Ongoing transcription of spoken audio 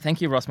Thank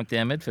you, Ross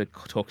MacDiarmid, for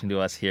talking to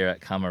us here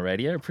at CAAMA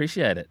Radio.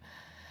 Appreciate it.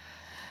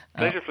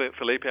 Pleasure,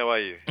 Philippe. How are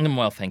you?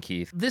 Well, thank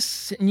you.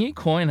 This new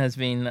coin has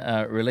been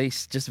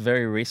released just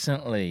very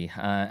recently,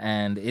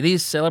 and it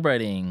is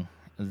celebrating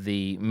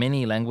the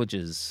many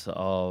languages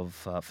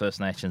of First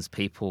Nations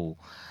people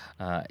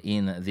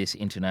in this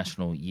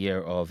International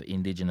Year of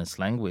Indigenous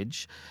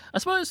Language. I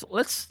suppose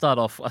let's start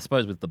off,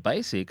 with the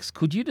basics.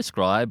 Could you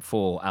describe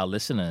for our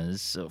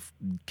listeners,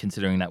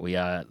 considering that we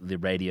are the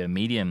radio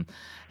medium,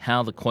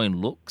 how the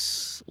coin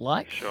looks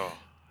like? Sure.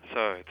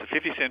 So it's a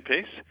 50-cent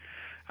piece.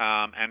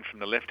 And from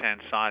the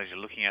left-hand side, as you're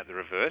looking at the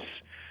reverse,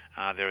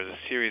 there is a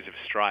series of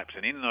stripes.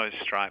 And in those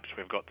stripes,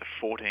 we've got the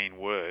 14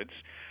 words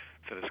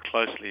that as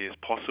closely as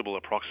possible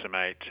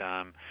approximate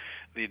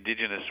the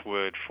Indigenous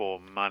word for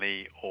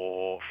money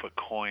or for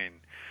coin.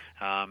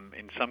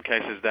 In some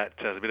cases, that's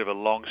a bit of a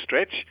long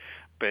stretch,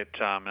 but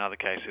in other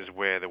cases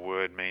where the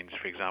word means,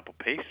 for example,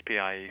 peace,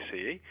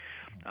 P-I-E-C-E,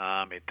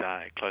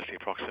 it closely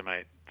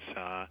approximates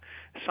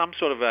some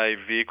sort of a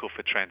vehicle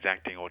for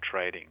transacting or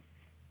trading.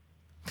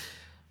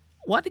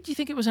 Why did you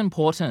think it was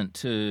important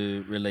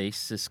to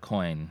release this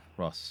coin,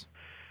 Ross?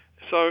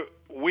 So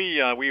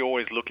we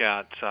always look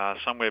out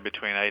somewhere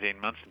between 18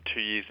 months and 2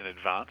 years in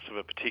advance of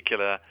a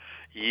particular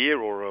year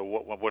or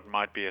what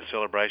might be a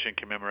celebration,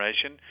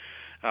 commemoration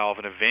of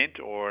an event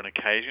or an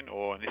occasion,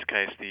 or in this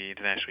case the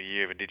International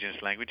Year of Indigenous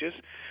Languages.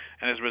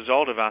 And as a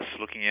result of us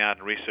looking out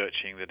and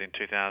researching that in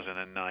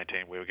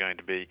 2019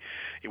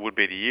 it would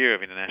be the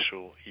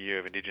International Year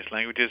of Indigenous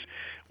Languages,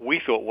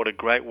 we thought what a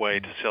great way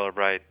to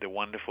celebrate the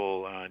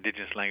wonderful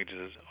Indigenous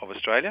languages of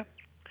Australia,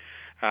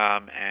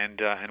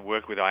 and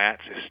work with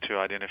IATSIS to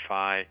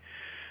identify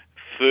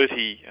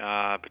 30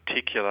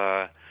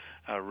 particular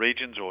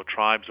regions or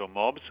tribes or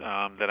mobs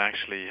that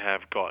actually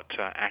have got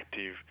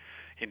active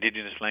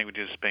Indigenous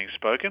languages being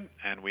spoken,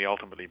 and we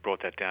ultimately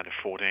brought that down to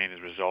 14 as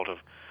a result of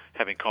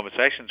having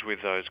conversations with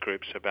those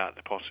groups about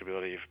the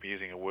possibility of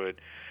using a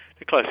word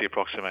that closely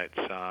approximates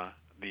a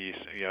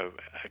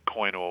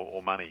coin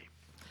or money.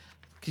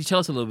 Could you tell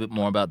us a little bit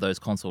more about those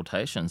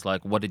consultations?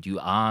 Like, what did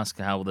you ask?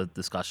 How the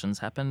discussions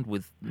happened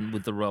with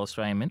the Royal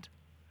Australian Mint?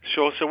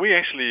 Sure. So we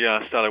actually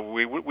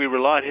we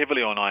relied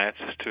heavily on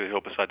IATSIS to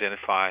help us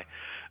identify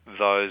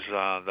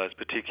those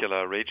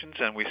particular regions,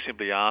 and we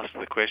simply asked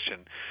the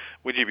question,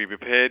 would you be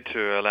prepared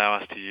to allow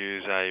us to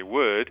use a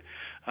word,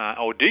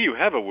 or do you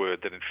have a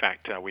word that in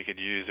fact we could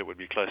use that would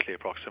be closely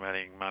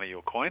approximating money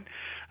or coin?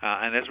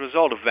 And as a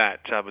result of that,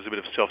 it was a bit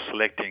of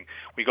self-selecting.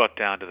 We got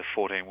down to the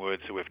 14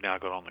 words that we've now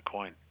got on the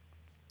coin.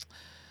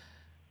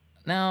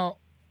 Now,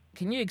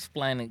 can you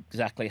explain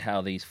exactly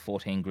how these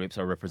 14 groups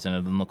are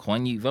represented on the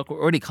coin? You've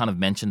already kind of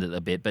mentioned it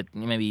a bit, but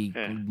maybe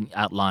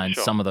outline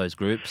some of those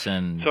groups.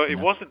 And so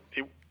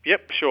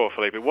Yep, sure,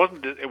 Philippe. It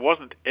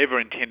wasn't ever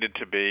intended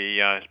to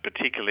be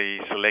particularly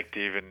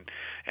selective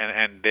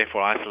and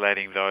therefore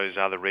isolating those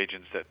other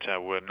regions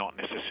that were not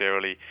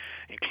necessarily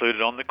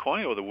included on the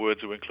coin, or the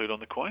words that were included on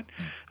the coin.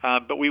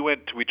 But we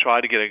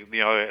tried to get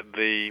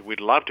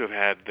we'd love to have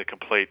had the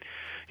complete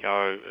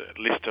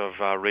list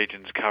of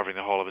regions covering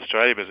the whole of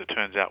Australia, but as it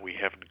turns out we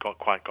haven't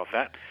quite got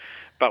that.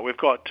 But we've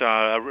got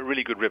a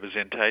really good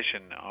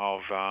representation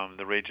of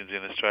the regions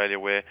in Australia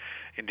where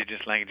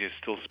Indigenous language is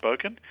still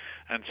spoken.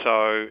 And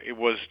so it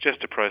was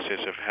just a process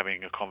of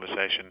having a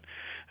conversation,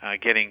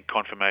 getting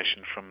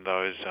confirmation from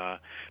those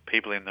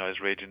people in those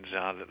regions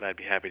that they'd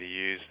be happy to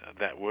use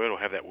that word or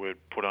have that word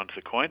put onto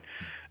the coin.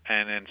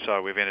 And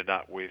so we've ended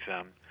up with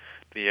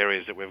the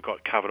areas that we've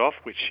got covered off,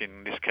 which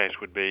in this case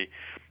would be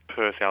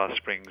Perth, Alice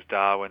Springs,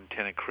 Darwin,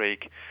 Tennant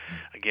Creek,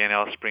 again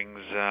Alice Springs,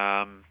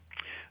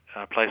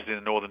 places in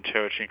the Northern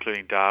Territory,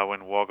 including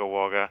Darwin, Wagga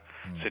Wagga,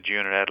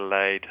 Ceduna,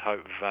 Adelaide,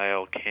 Hope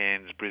Vale,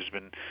 Cairns,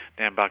 Brisbane,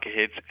 Nambucca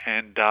Heads,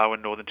 and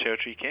Darwin, Northern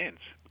Territory, Cairns.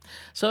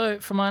 So,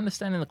 from my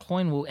understanding, the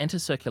coin will enter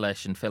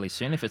circulation fairly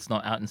soon if it's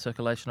not out in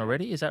circulation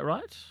already. Is that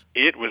right?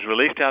 It was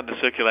released out into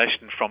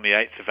circulation from the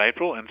 8th of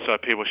April, and so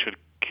people should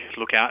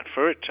look out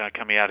for it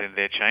coming out in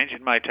their change.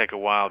 It may take a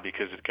while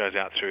because it goes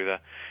out through the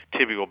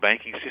typical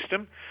banking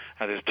system.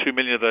 There's 2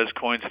 million of those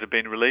coins that have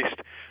been released.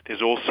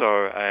 There's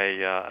also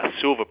a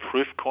silver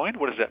proof coin.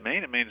 What does that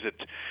mean? It means that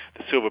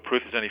the silver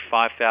proof, there's only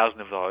 5,000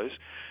 of those.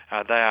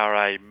 They are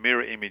a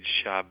mirror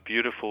image,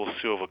 beautiful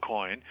silver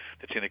coin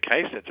that's in a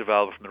case that's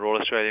available from the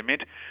Royal Australian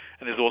Mint.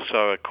 And there's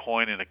also a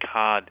coin in a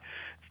card.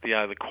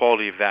 The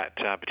quality of that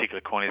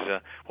particular coin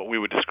is what we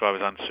would describe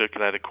as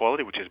uncirculated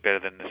quality, which is better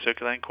than the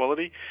circulating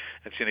quality.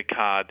 It's in a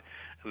card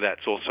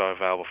that's also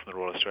available from the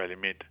Royal Australian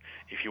Mint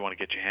if you want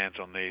to get your hands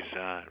on these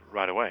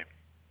right away.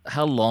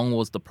 How long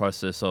was the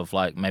process of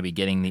maybe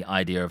getting the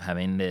idea of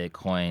having their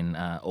coin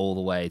all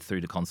the way through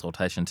to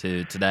consultation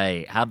to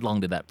today? How long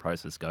did that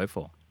process go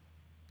for?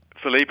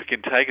 Philippe, it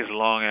can take as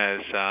long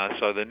as,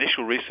 so the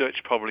initial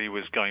research probably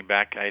was going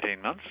back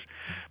 18 months,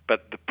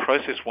 but the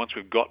process once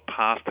we've got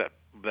past that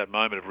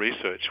moment of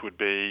research would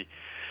be,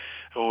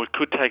 or it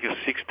could take us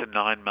 6 to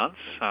 9 months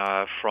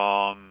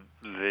from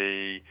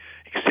the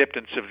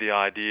acceptance of the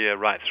idea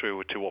right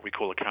through to what we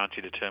call a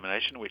currency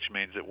determination, which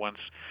means that once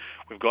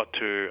we've got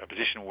to a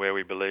position where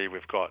we believe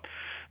we've got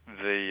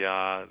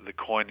the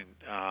coin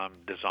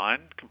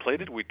design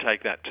completed, we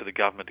take that to the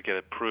government to get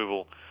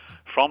approval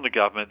from the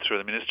government through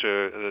the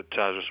minister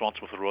that is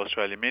responsible for the Royal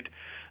Australian Mint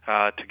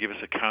to give us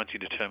a currency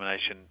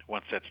determination.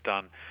 Once that's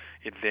done,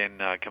 it then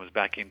comes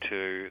back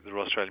into the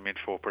Royal Australian Mint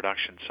for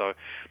production. So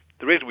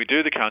the reason we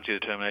do the currency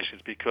determination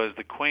is because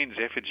the Queen's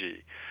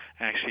effigy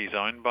actually is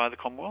owned by the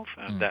Commonwealth,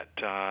 and that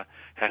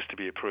has to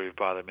be approved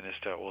by the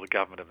minister or the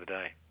government of the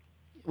day.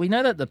 We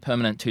know that the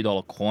permanent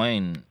 $2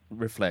 coin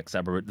reflects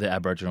the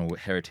Aboriginal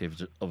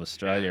heritage of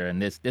Australia,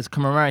 and there's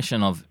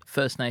commemoration of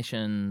First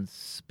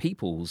Nations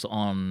peoples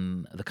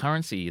on the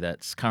currency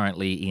that's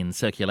currently in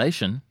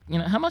circulation.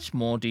 How much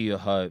more do you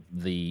hope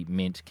the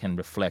Mint can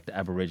reflect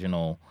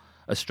Aboriginal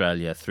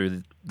Australia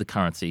through the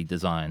currency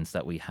designs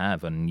that we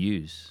have and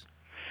use?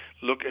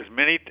 Look, as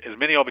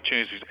many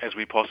opportunities as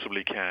we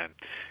possibly can.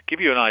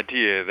 Give you an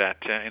idea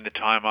that in the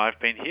time I've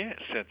been here,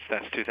 since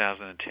that's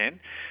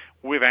 2010,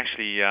 we've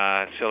actually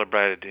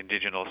celebrated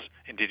Indigenous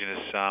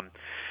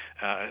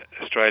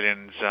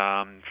Australians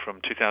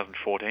from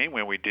 2014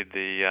 when we did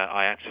the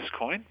IATSIS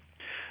coin.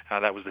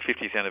 That was the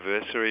 50th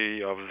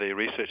anniversary of the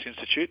Research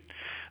Institute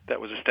that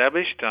was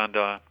established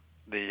under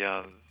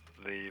the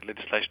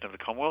legislation of the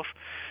Commonwealth.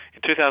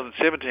 In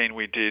 2017,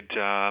 we did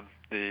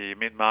the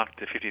Mint marked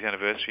the 50th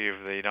anniversary of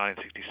the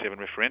 1967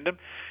 referendum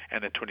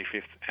and the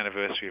 25th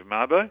anniversary of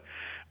Mabo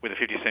with a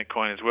 50-cent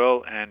coin as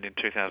well. And in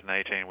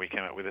 2018, we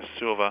came up with a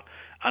silver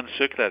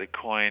uncirculated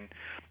coin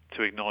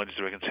to acknowledge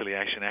the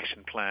Reconciliation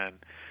Action Plan.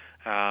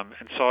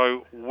 And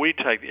so we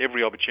take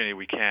every opportunity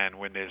we can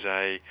when there's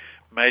a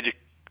major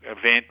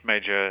event,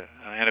 major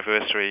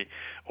anniversary,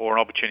 or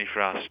an opportunity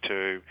for us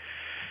to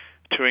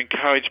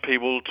encourage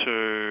people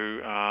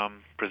to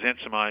present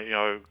some,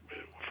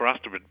 for us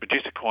to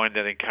produce a coin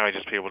that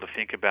encourages people to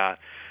think about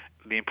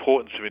the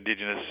importance of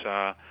Indigenous,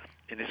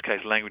 in this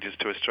case, languages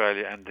to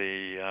Australia, and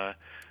the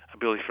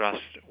ability for us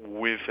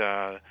with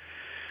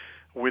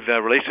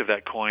the release of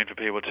that coin for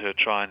people to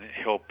try and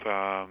help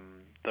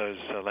those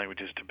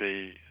languages to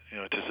be,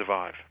 to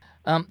survive.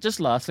 Just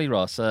lastly,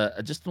 Ross,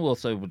 I just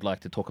also would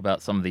like to talk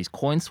about some of these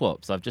coin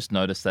swaps. I've just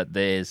noticed that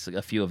there's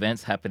a few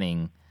events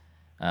happening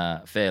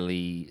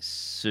fairly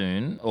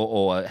soon,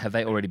 or have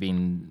they already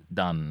been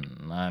done?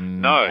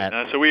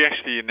 No. So we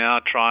actually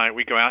now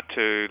we go out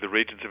to the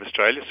regions of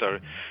Australia, so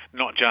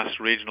not just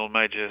regional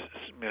major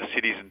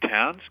cities and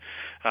towns,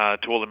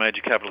 to all the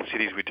major capital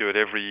cities. We do it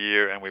every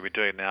year, and we've been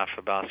doing it now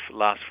for the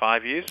last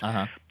 5 years.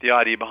 The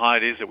idea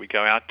behind it is that we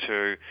go out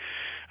to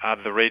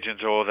the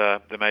regions or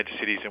the major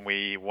cities, and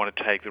we want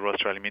to take the Royal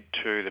Australian Mint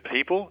to the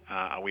people.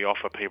 We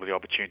offer people the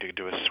opportunity to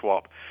do a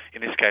swap. In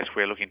this case,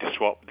 we're looking to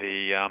swap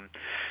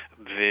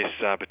this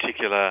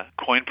particular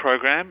coin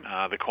program,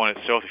 the coin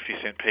itself, a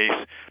 50-cent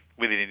piece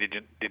with an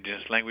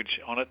Indigenous language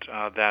on it.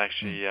 That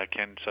actually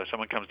can. So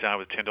someone comes down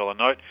with a $10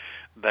 note,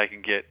 they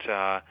can get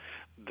the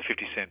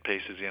 50-cent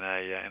pieces in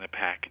a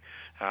pack,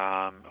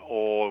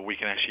 or we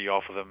can actually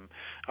offer them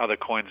other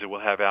coins that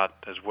we'll have out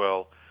as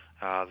well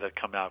that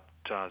come out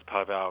as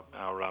part of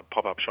our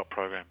pop-up shop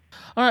program.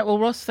 All right, well,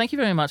 Ross, thank you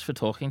very much for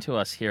talking to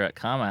us here at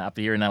CAAMA up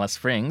here in Alice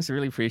Springs.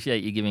 Really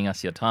appreciate you giving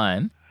us your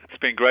time. It's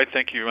been great.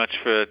 Thank you very much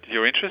for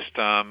your interest.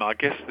 I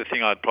guess the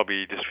thing I'd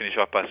probably just finish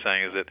off by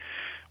saying is that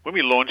when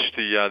we launched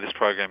this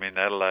program in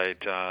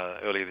Adelaide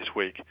earlier this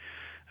week,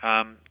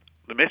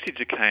 the message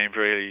that came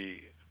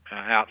very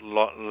out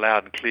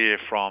loud and clear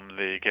from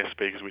the guest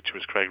speakers, which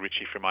was Craig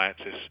Ritchie from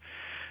IATSIS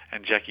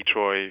and Jackie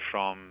Troy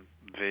from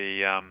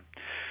the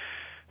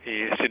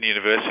Sydney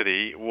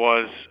University,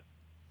 was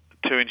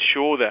to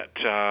ensure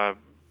that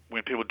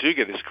when people do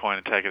get this coin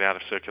and take it out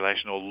of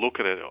circulation or look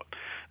at it,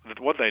 that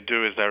what they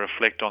do is they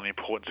reflect on the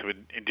importance of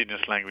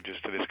Indigenous languages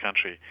to this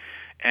country.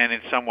 And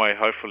in some way,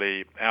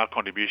 hopefully, our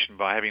contribution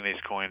by having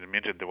these coins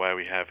minted the way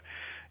we have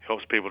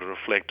helps people to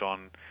reflect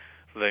on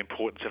the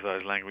importance of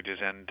those languages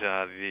and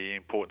the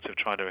importance of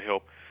trying to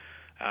help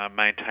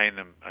maintain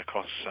them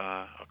across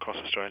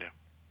Australia.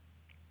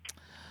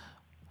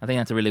 I think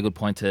that's a really good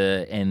point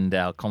to end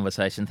our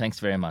conversation. Thanks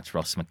very much,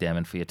 Ross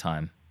MacDiarmid, for your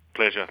time.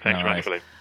 Pleasure. Thanks very much, Philippe.